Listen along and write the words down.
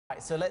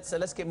Right, so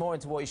let's get more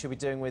into what you should be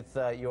doing with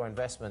your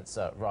investments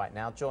right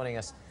now. Joining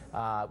us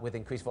with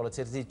increased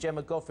volatility,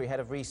 Gemma Godfrey, Head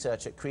of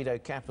Research at Credo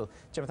Capital.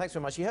 Gemma, thanks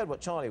very much. You heard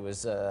what Charlie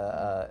was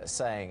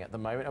saying at the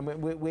moment. I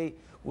mean,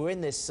 we're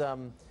in this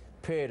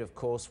period, of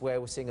course, where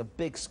we're seeing a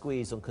big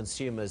squeeze on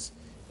consumers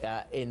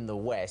in the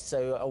West.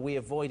 So are we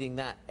avoiding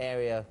that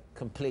area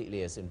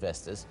completely as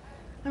investors?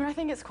 I mean, I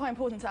think it's quite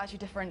important to actually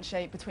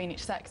differentiate between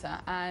each sector.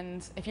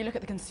 And if you look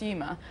at the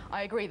consumer,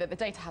 I agree that the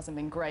data hasn't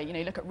been great. You know,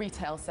 you look at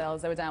retail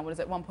sales, they were down,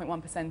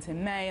 1.1%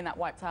 in May, and that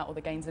wiped out all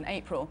the gains in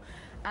April.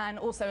 And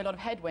also a lot of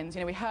headwinds.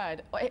 You know, we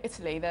heard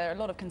Italy, there are a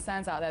lot of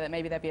concerns out there that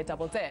maybe there'd be a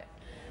double dip.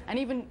 And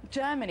even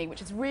Germany,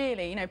 which is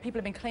really, you know, people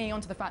have been clinging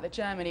on to the fact that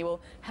Germany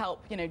will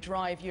help, you know,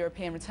 drive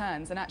European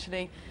returns. And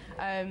actually,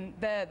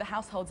 the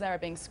households there are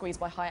being squeezed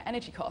by higher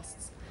energy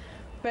costs.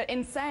 But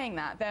in saying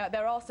that,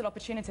 there are still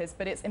opportunities,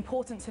 but it's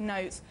important to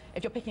note,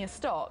 if you're picking a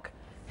stock,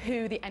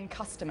 who the end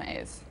customer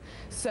is.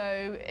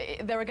 So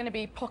there are going to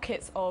be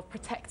pockets of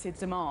protected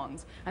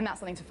demand, and that's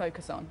something to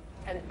focus on.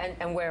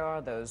 And where are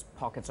those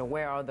pockets, or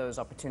where are those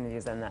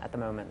opportunities then at the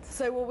moment?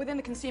 So, well, within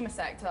the consumer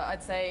sector,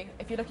 I'd say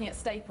if you're looking at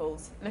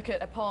staples, look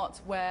at a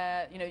part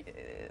where, you know,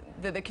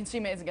 the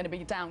consumer isn't going to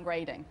be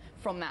downgrading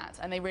from that,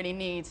 and they really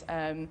need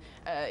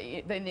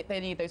they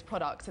need those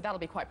products, so that'll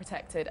be quite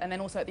protected. And then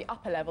also at the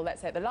upper level,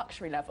 let's say at the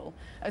luxury level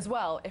as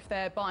well, if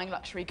they're buying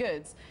luxury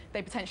goods,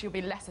 they potentially will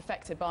be less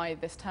affected by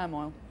this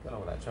turmoil. Go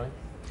on with that, Charlie.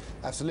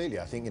 Absolutely.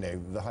 I think, you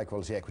know, the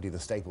high-quality equity, the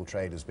staple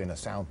trade has been a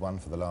sound one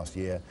for the last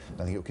year,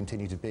 and I think it will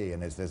continue to be.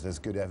 And there's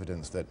good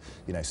evidence that,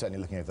 you know, certainly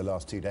looking over the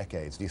last 2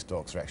 decades, these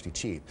stocks are actually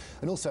cheap.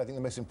 And also, I think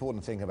the most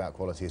important thing about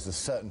quality is the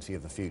certainty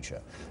of the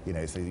future. You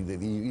know, so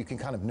you can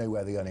kind of know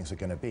where the earnings are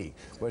going to be,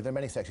 whereas there are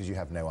many sectors you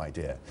have no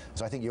idea.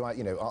 So I think you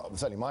know,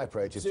 certainly my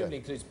approach is. Presumably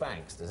includes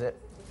banks, does it?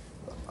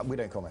 We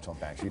don't comment on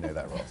banks, you know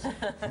that, Ross.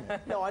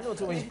 No, I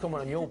don't always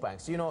comment on your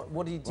banks. Do you not?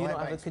 What do you? Do you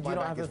not have? Could you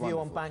not have a view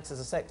on banks as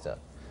a sector?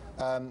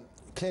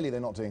 Clearly, they're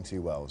not doing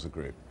too well as a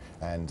group,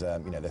 and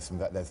you know,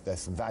 there's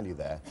some value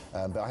there,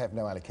 but I have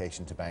no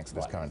allocation to banks at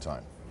this current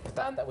time. But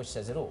that which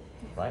says it all,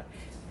 right?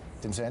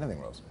 Didn't say anything,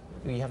 Ross.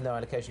 You have no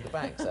allocation to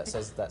banks.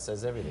 That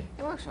says everything.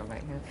 It works all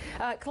right.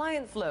 Yeah.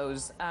 Client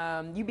flows.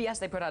 UBS,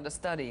 they put out a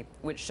study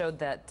which showed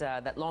that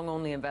that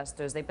long-only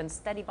investors, they've been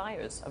steady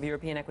buyers of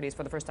European equities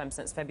for the first time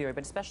since February,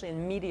 but especially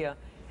in media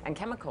and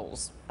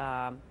chemicals.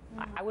 I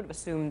would have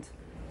assumed,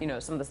 you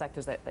know, some of the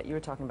sectors that you were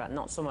talking about,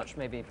 not so much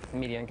maybe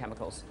media and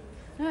chemicals.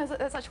 No,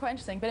 that's actually quite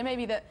interesting, but it may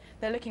be that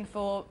they're looking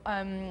for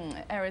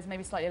areas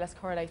maybe slightly less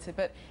correlated.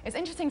 But it's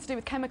interesting to do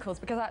with chemicals,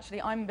 because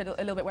actually I'm a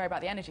little bit worried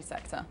about the energy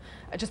sector,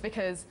 just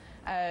because,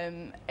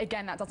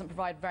 again, that doesn't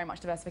provide very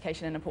much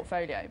diversification in a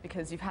portfolio,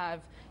 because you've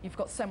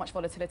got so much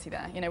volatility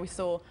there. You know, we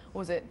saw, what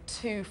was it,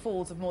 2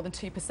 falls of more than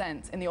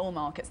 2% in the oil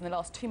markets in the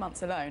last 2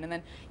 months alone, and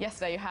then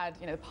yesterday you had,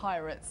 you know, the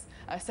pirates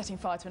setting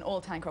fire to an oil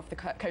tanker off the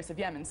coast of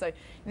Yemen. So,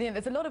 you know,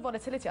 there's a lot of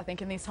volatility, I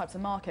think, in these types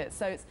of markets.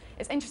 So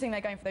it's interesting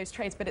they're going for those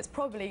trades, but it's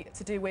probably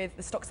to do with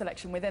the stock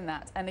selection within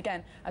that, and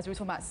again, as we were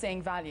talking about,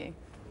 seeing value.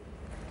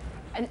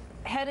 And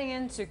heading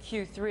into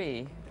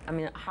Q3, I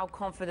mean, how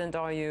confident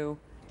are you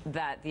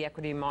that the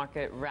equity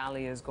market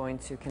rally is going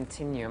to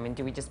continue? I mean,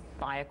 do we just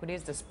buy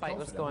equities despite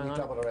what's going on? We've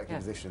doubled our equity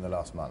position in the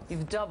last month.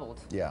 You've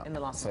doubled in the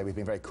last month. So we've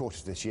been very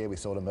cautious this year. We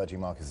sold emerging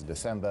markets in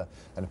December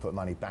and put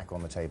money back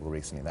on the table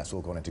recently. That's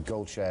all gone into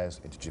gold shares,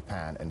 into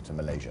Japan, and into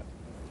Malaysia.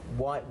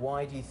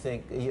 Why do you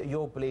think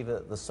you're believer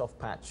that the soft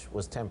patch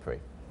was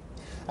temporary?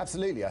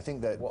 Absolutely. I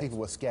think that people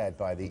were scared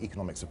by the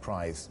economic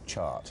surprise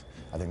chart.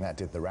 I think that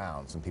did the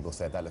rounds, and people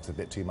said that looks a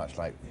bit too much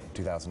like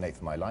 2008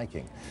 for my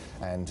liking.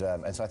 And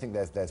so I think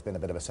there's been a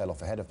bit of a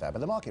sell-off ahead of that. But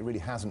the market really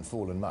hasn't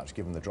fallen much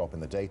given the drop in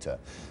the data.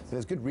 But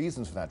there's good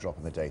reasons for that drop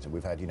in the data.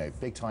 We've had, you know,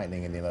 big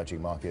tightening in the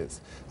emerging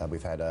markets.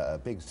 We've had a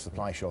big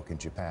supply shock in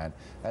Japan.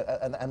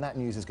 And that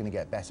news is going to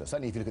get better.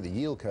 Certainly, if you look at the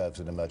yield curves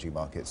in emerging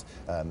markets,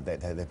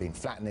 they've been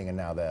flattening, and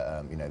now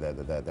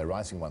they're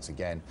rising once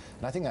again.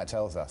 And I think that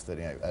tells us that,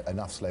 you know,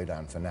 enough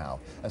slowdown for now,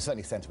 and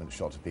certainly sentiment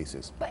shot to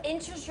pieces. But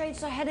interest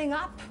rates are heading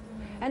up,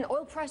 and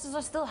oil prices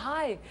are still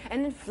high,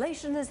 and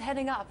inflation is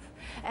heading up,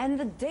 and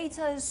the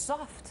data is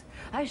soft.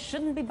 I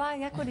shouldn't be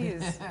buying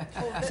equities.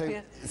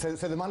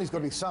 so the money's got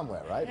to be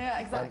somewhere, right? Yeah,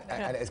 exactly.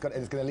 And it's going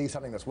to leave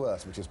something that's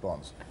worse, which is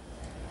bonds.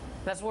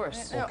 That's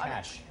worse. Or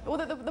cash. Well,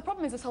 the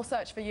problem is this whole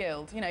search for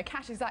yield. You know,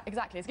 cash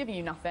exactly is giving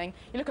you nothing.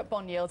 You look at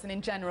bond yields, and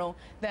in general,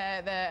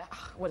 they're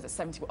what is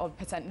it,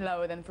 70%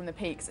 lower than from the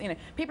peaks. You know,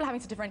 people are having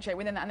to differentiate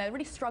within that, and they're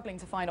really struggling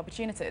to find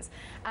opportunities.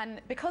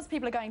 And because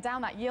people are going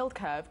down that yield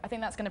curve, I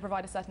think that's going to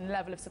provide a certain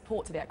level of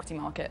support to the equity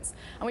markets.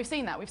 And we've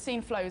seen that. We've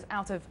seen flows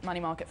out of money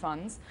market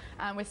funds,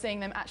 and we're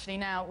seeing them actually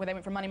now, where they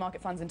went from money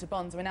market funds into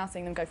bonds, we're now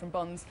seeing them go from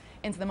bonds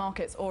into the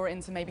markets or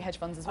into maybe hedge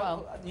funds as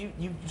well.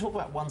 You talk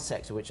about one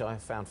sector which I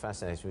found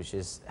fascinating, which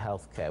is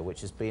healthcare,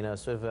 which has been a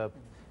sort of a,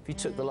 if you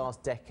took the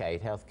last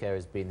decade, healthcare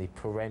has been the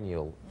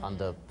perennial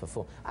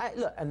underperform.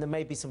 Look, and there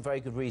may be some very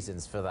good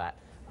reasons for that.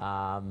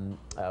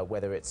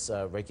 whether it's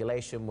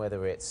regulation,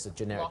 whether it's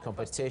generic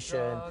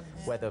competition,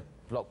 whether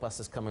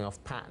blockbusters coming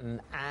off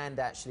patent, and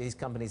actually these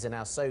companies are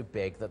now so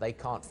big that they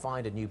can't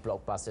find a new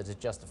blockbuster to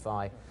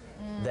justify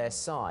their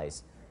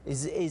size.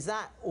 Is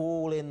that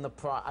all in the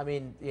price? I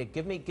mean, yeah,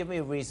 give me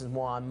a reason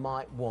why I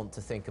might want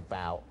to think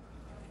about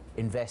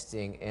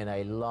investing in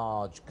a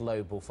large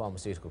global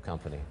pharmaceutical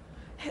company.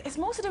 It's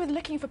more to do with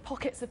looking for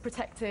pockets of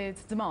protected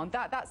demand.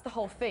 That's the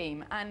whole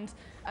theme. And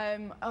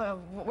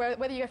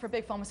whether you go for a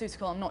big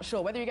pharmaceutical, I'm not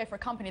sure. Whether you go for a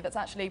company that's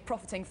actually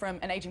profiting from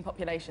an aging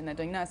population, they're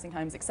doing nursing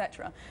homes,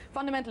 etc.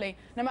 Fundamentally,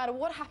 no matter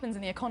what happens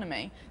in the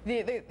economy,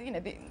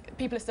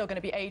 people are still going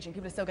to be aging.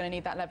 People are still going to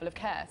need that level of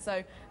care.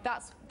 So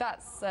that's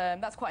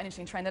quite an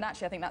interesting trend. And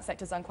actually, I think that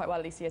sector's done quite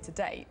well this year to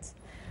date.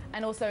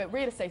 And also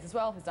real estate as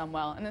well has done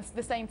well. And it's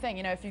the same thing,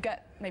 you know, if you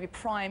get maybe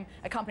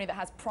a company that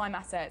has prime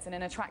assets in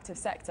an attractive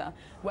sector,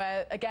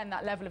 where again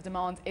that level of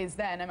demand is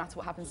there no matter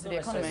what happens to the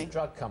economy. It's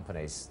drug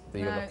companies that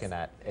you're looking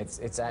at.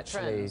 It's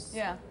actually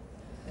the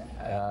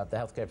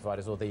healthcare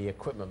providers or the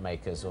equipment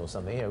makers or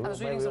something. You know, I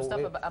was reading some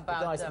stuff about the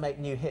guys that make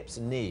new hips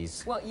and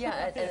knees. Well,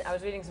 yeah, and I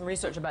was reading some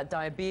research about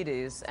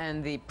diabetes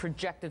and the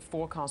projected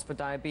forecast for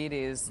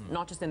diabetes,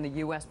 not just in the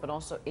US but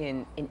also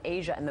in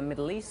Asia and the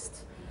Middle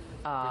East.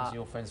 Brings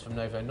your friends from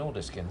Novo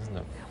Nordisk in, doesn't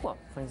it? Well,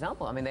 for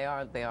example, I mean, they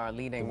are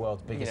leading the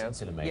world's biggest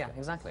insulin maker. Yeah,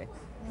 exactly.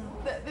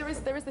 There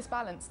is this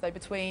balance, though,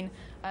 between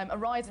a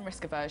rise in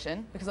risk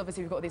aversion, because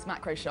obviously we've got these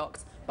macro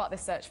shocks, but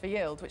this search for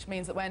yield, which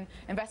means that when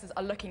investors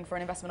are looking for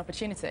an investment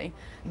opportunity,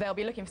 they'll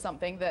be looking for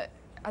something that,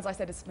 as I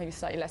said, is maybe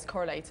slightly less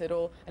correlated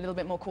or a little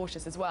bit more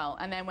cautious as well.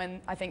 And then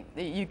when I think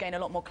you gain a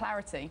lot more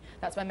clarity,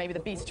 that's when maybe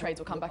the beta trades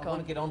will come back on. I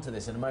want to get onto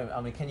this in a moment.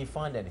 I mean, can you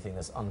find anything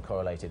that's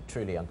uncorrelated,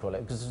 truly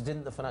uncorrelated? Because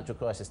didn't the financial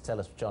crisis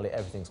tell us, Charlie,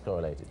 everything's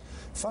correlated?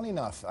 Funny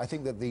enough, I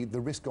think that the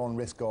risk-on,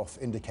 risk-off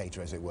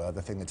indicator, as it were,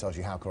 the thing that tells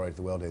you how correlated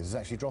the world is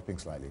actually dropping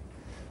slightly.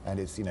 And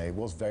it's, you know, it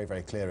was very,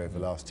 very clear over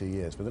the last 2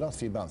 years. But the last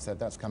few months,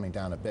 that's coming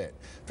down a bit.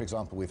 For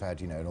example, we've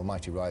had, you know, an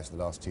almighty rise the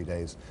last 2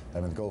 days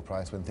in the gold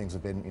price when things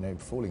have been, you know,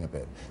 falling a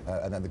bit.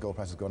 And then the gold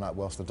price has gone up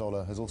whilst the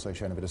dollar has also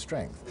shown a bit of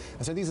strength.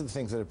 And so these are the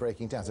things that are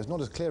breaking down. So it's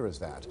not as clear as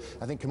that.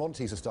 I think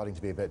commodities are starting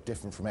to be a bit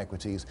different from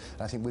equities.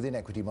 And I think within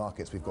equity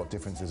markets, we've got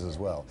differences as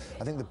well.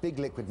 I think the big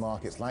liquid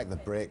markets like the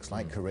BRICS,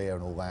 like Korea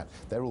and all that,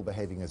 they're all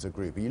behaving as a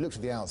group. But you look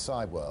to the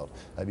outside world,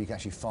 you can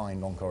actually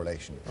find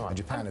non-correlation. Right. And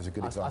Japan is a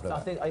good example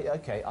of that. I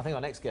think our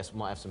next guest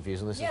might have some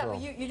views on this as well.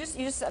 Yeah, you just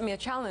set me a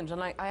challenge,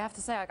 and I have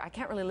to say I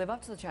can't really live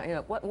up to the challenge. You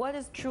know, what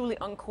is truly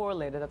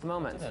uncorrelated at the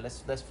moment?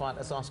 Let's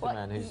ask a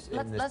man who's in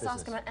this business.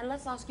 Ask a man, and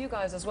let's ask you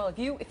guys as well. If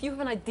you have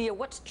an idea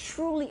what's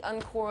truly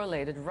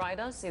uncorrelated, write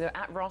us either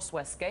at Ross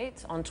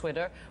Westgate on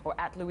Twitter or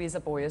at Louisa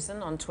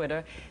Bojesen on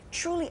Twitter.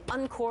 Truly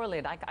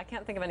uncorrelated. I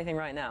can't think of anything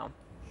right now.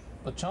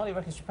 But Charlie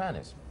reckons Japan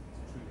is.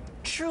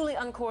 Truly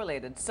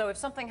uncorrelated. So if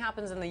something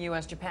happens in the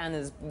US, Japan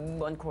is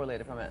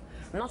uncorrelated from it.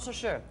 I'm not so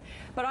sure.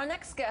 But our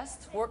next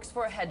guest works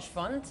for a hedge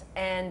fund,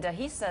 and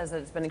he says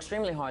that it's been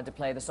extremely hard to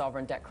play the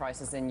sovereign debt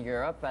crisis in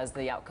Europe, as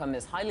the outcome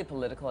is highly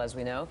political, as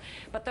we know.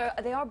 But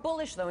they are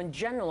bullish, though, in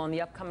general on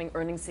the upcoming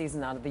earnings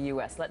season out of the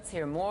US. Let's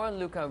hear more.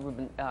 Luca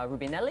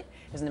Rubinelli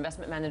is an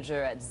investment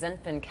manager at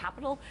Zenfin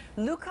Capital.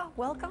 Luca,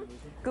 welcome.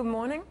 Good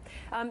morning.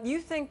 You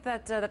think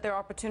that there are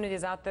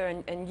opportunities out there,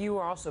 and you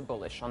are also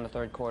bullish on the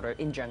third quarter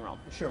in general?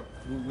 Sure.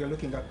 We are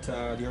looking at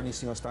the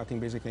earnings starting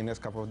basically in the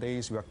next couple of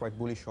days. We are quite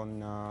bullish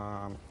on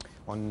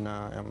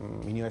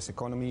US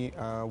economy.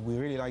 We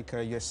really like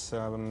US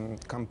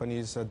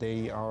companies.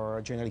 They are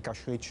generally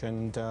cash rich,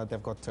 and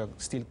they've got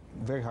still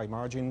very high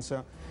margins.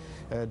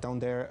 Down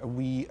there,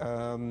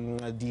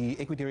 the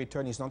equity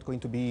return is not going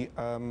to be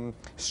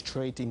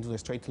straight into the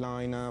straight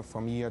line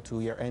from year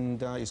to year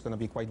end. It's going to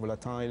be quite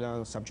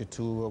volatile, subject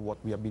to what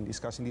we have been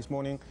discussing this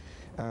morning.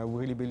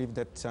 We really believe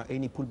that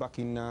any pullback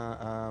in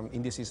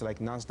indices like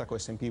Nasdaq or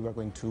S&P, we're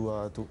going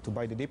to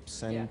buy the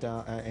dips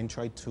and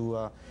try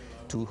to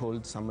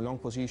hold some long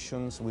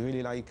positions. We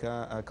really like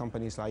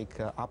companies like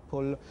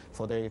Apple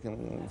for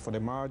their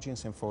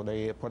margins and for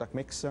their product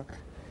mix.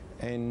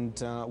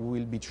 And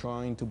we'll be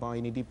trying to buy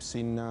any dips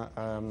in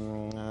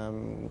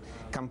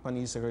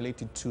companies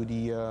related to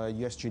the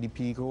US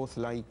GDP growth,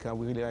 like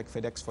we really like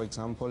FedEx, for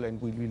example, and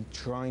we will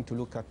try to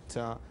look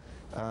at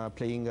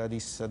playing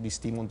this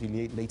theme on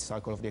the late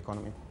cycle of the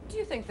economy. Do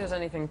you think there's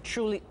anything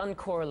truly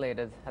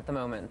uncorrelated at the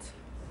moment?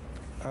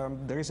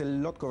 There is a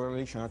lot of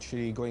correlation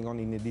actually going on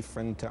in the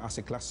different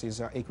asset classes.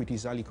 Equity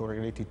is highly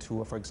correlated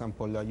to, for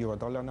example,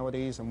 euro-dollar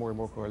nowadays, and more and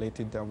more.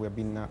 We have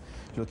been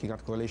looking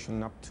at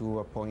correlation up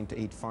to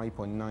 0.85,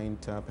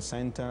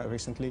 0.9%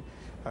 recently.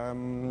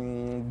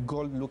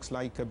 Gold looks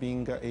like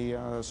being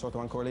a sort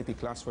of uncorrelated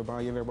class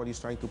whereby everybody's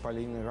trying to pile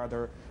in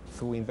rather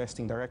through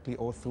investing directly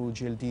or through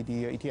GLD,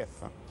 the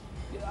ETF.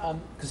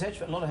 Because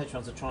a lot of hedge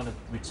funds are trying to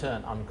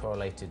return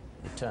uncorrelated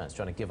returns,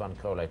 trying to give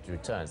uncorrelated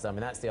returns. I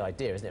mean, that's the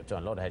idea, isn't it?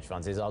 Behind a lot of hedge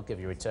funds is I'll give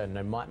you a return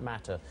no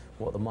matter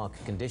what the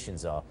market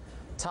conditions are.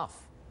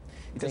 Tough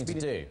thing to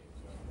do.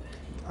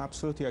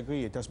 Absolutely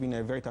agree. It has been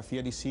a very tough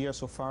year this year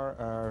so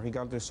far,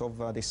 regardless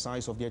of the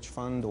size of the hedge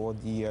fund or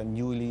the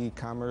newly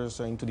comers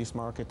into this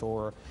market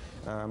or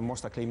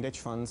most acclaimed hedge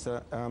funds.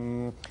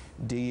 The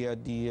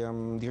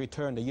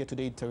return, the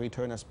year-to-date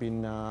return has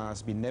been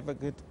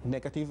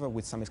negative,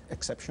 with some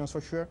exceptions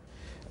for sure.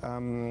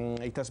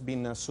 It has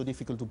been so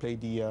difficult to play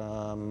the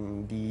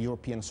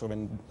European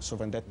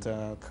sovereign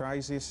debt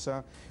crisis,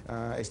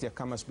 as the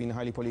outcome has been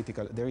highly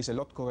political. There is a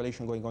lot of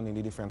correlation going on in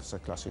the different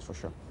asset classes for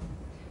sure.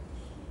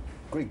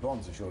 Greek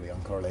bonds are surely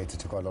uncorrelated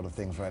to quite a lot of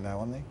things right now,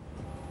 aren't they?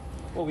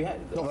 Well, we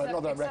had Except Not that I'm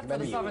for the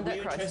recommending it. sovereign Were debt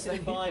you crisis. interested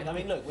in buying? I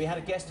mean, look, we had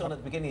a guest on at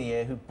the beginning of the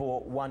year who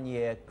bought 1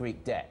 year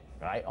Greek debt,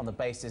 right, on the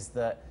basis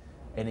that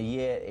in a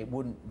year it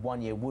wouldn't,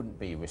 1 year wouldn't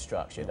be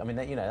restructured. I mean,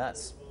 you know,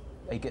 that's,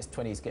 he gets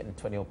 20, he's getting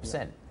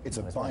 20%. It's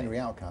a binary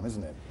outcome,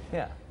 isn't it?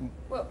 Yeah.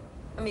 Well,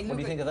 I mean, What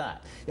do you think of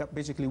that? Yeah,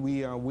 basically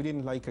we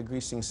didn't like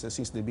Greece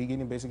since the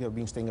beginning. Basically, I've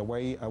been staying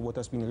away. What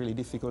has been really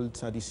difficult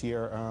this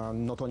year,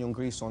 not only on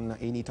Greece, on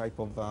any type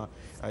of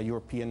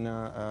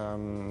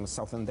European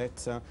southern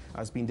debt,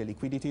 has been the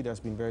liquidity. There's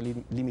been very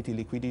limited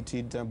liquidity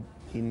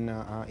in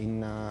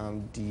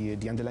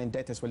the underlying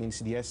debt as well in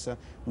CDS.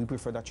 We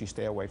prefer to actually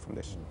stay away from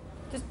this.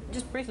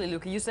 Just briefly,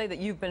 Luca, you say that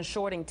you've been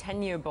shorting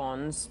 10-year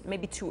bonds,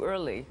 maybe too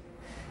early.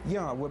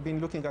 Yeah, we've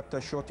been looking at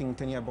shorting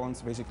 10-year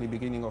bonds basically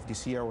beginning of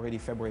this year, already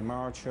February,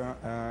 March.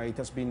 It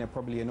has been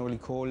probably an early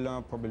call,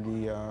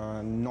 probably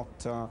not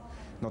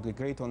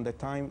great on that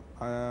time.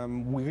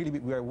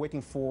 We are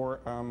waiting for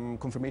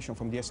confirmation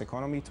from the US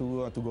economy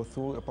to go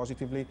through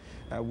positively.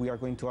 We are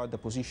going to add the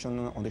position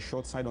on the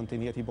short side on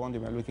 10-year bond.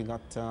 We are looking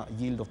at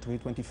yield of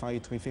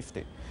 325,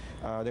 350.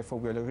 Therefore,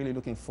 we are really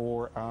looking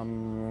for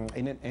an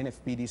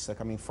NFP this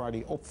coming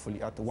Friday,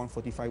 hopefully at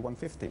 145,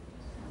 150.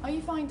 Are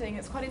you finding,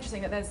 it's quite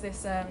interesting that there's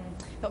this,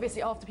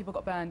 obviously after people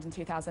got burned in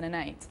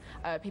 2008,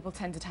 people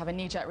tended to have a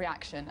knee-jerk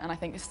reaction, and I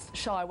think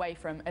shy away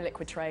from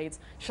illiquid trades,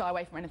 shy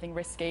away from anything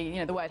risky. You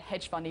know, the word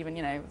hedge fund even,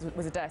 you know,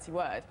 was a dirty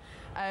word.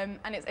 And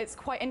it's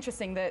quite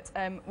interesting that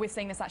we're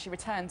seeing this actually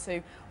return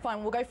to,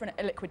 fine, we'll go for an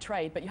illiquid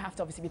trade, but you have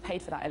to obviously be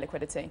paid for that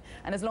illiquidity.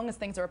 And as long as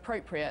things are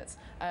appropriate,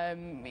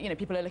 you know,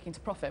 people are looking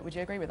to profit. Would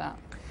you agree with that?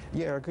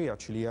 Yeah, I agree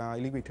actually.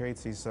 Illiquid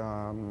trades is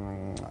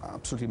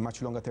absolutely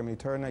much longer term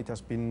return. It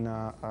has been,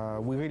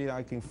 we really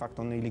like, in fact,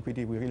 on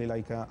illiquidity, we really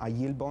like high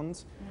yield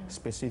bonds,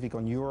 specific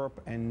on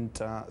Europe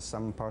and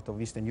some part of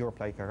Eastern Europe,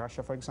 like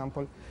Russia, for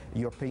example.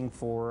 You're paying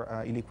for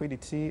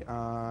illiquidity.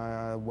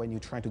 When you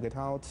try to get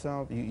out,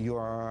 you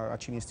are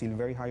achieving still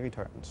very high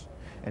returns.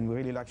 And we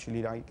really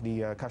actually like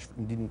the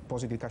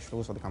positive cash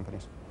flows of the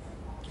companies.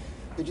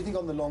 Do you think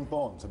on the long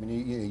bonds, I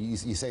mean, you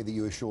say that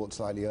you were short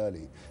slightly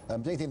early.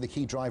 Do you think the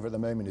key driver at the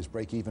moment is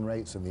break-even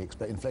rates and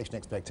the inflation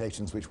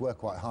expectations, which were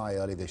quite high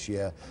early this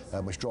year,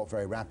 which dropped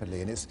very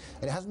rapidly? And it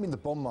hasn't been the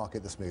bond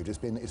market that's moved.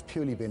 It's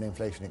purely been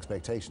inflation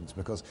expectations,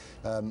 because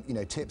you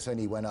know, tips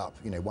only went up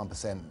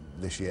 1%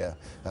 this year,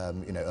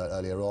 you know,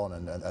 earlier on,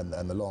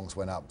 and the longs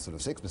went up sort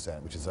of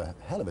 6%, which is a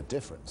hell of a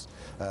difference.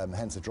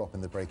 Hence a drop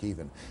in the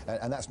break-even,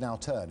 and that's now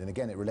turned. And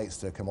again, it relates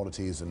to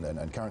commodities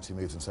and currency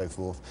moves and so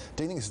forth.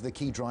 Do you think this is the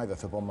key driver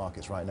for bond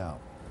markets right now?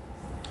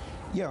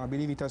 Yeah, I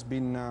believe it has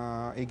been,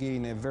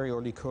 again, a very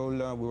early call.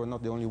 We were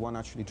not the only one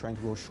actually trying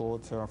to go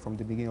short from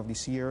the beginning of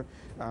this year.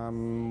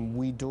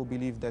 We do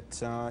believe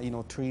that, you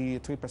know,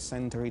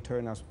 3%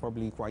 return is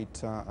probably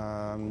quite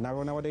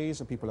narrow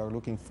nowadays. People are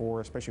looking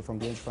for, especially from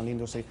the hedge fund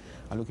industry,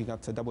 are looking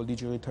at a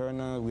double-digit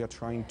return. We are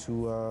trying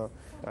to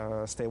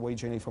stay away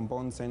generally from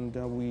bonds, and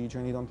we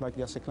generally don't like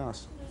the asset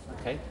class.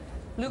 Okay.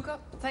 Luca,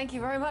 thank you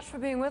very much for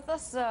being with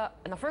us,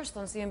 and a first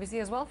on CNBC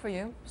as well for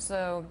you,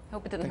 so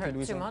hope it didn't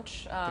hurt too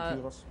much. Thank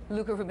you, Ross.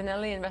 Luca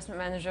Rubinelli, investment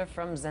manager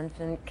from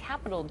Zenfin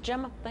Capital.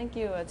 Gemma, thank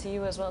you to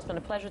you as well. It's been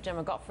a pleasure.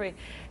 Gemma Godfrey,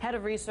 head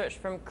of research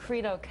from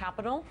Credo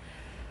Capital.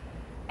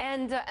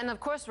 And of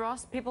course,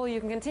 Ross, people, you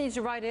can continue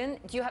to write in.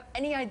 Do you have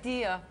any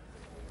idea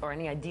or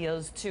any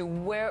ideas to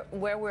where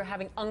we're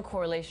having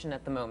uncorrelation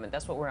at the moment?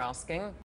 That's what we're asking.